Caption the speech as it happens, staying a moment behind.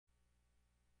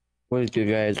What is good,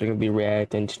 guys? We're gonna be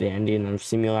reacting to the ending of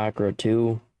Simulacra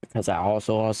 2 because I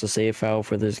also lost a save file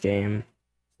for this game.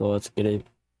 So let's get it.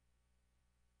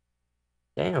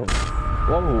 Damn.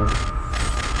 Whoa.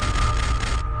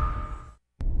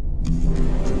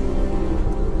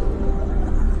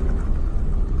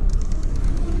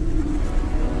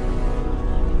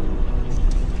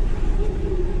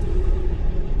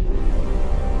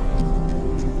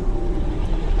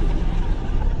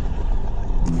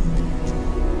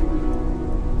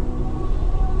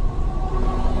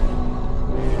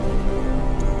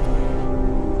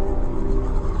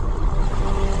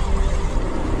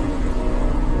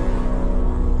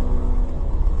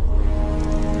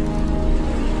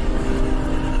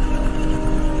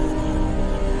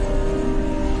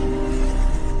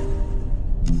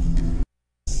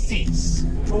 Cease.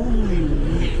 Only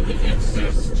we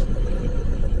exist.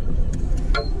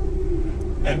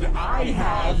 And I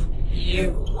have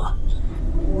you.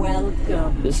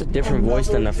 Welcome. This is a different voice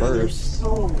than the first.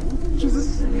 Soul to the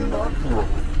Simulacra.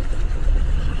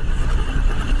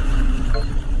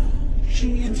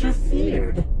 She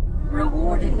interfered.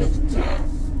 Rewarded with death.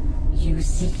 You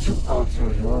seek to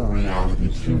alter your reality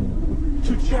too.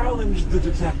 To challenge the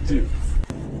detective.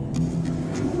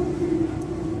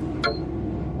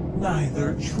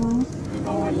 Neither truth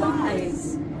Or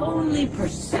lies. Only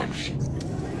perception.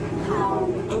 How?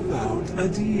 about a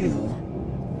deal.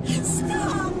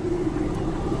 Stop!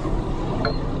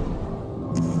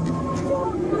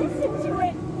 Don't listen to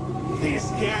it! This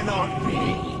cannot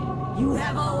be. You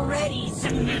have already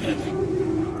submitted.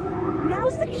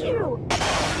 Now's the cue!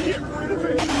 Get rid of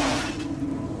it.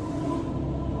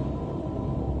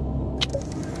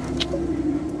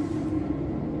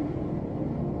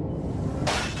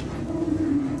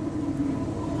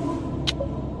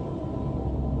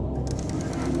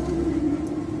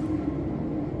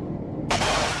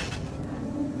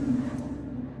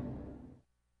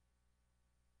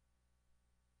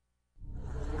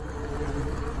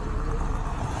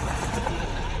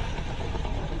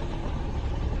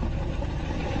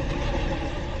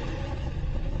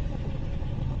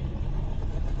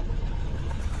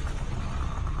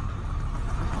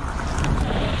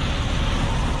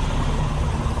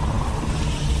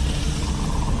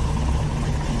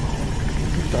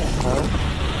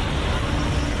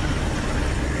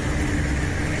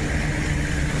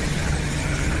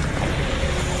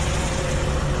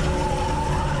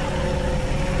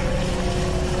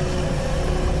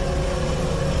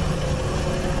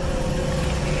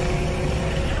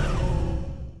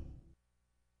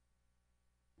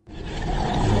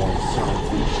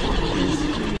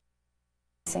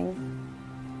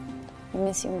 I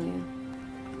miss you, Maya.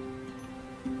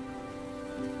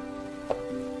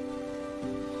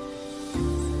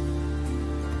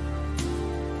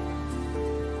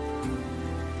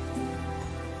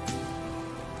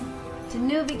 To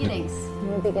new beginnings.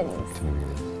 New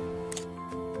beginnings.